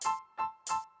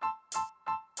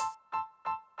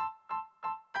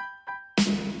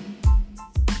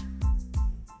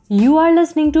You are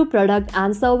listening to Product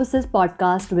and Services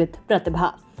Podcast with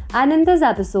Pratibha. And in this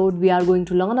episode, we are going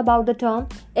to learn about the term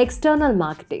external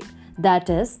marketing, that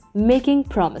is, making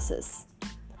promises.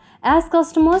 As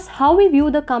customers, how we view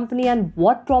the company and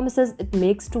what promises it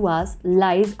makes to us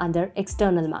lies under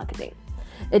external marketing.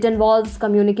 It involves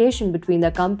communication between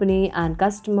the company and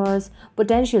customers,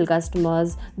 potential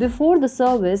customers, before the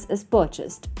service is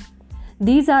purchased.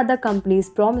 These are the company's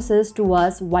promises to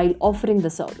us while offering the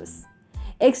service.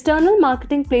 External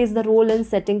marketing plays the role in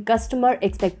setting customer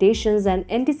expectations and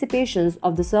anticipations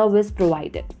of the service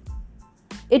provided.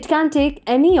 It can take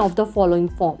any of the following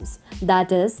forms,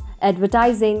 that is,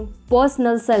 advertising,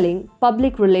 personal selling,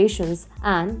 public relations,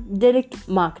 and direct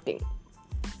marketing.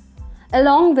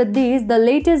 Along with these, the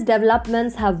latest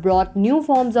developments have brought new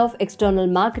forms of external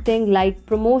marketing like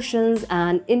promotions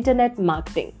and internet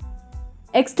marketing.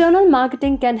 External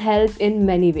marketing can help in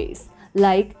many ways,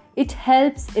 like it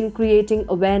helps in creating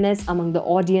awareness among the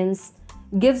audience,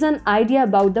 gives an idea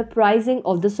about the pricing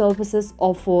of the services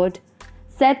offered,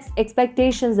 sets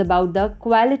expectations about the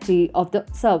quality of the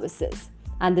services,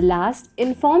 and the last,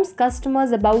 informs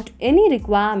customers about any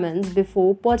requirements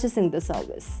before purchasing the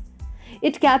service.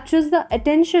 It captures the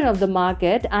attention of the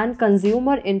market and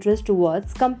consumer interest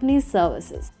towards company's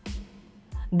services.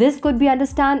 This could be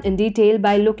understood in detail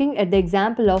by looking at the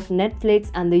example of Netflix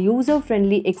and the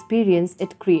user-friendly experience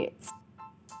it creates.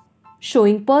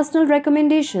 Showing personal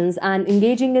recommendations and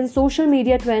engaging in social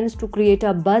media trends to create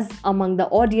a buzz among the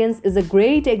audience is a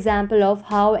great example of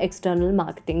how external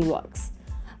marketing works.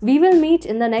 We will meet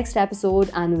in the next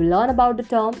episode and we'll learn about the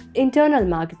term internal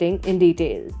marketing in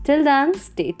detail. Till then,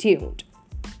 stay tuned.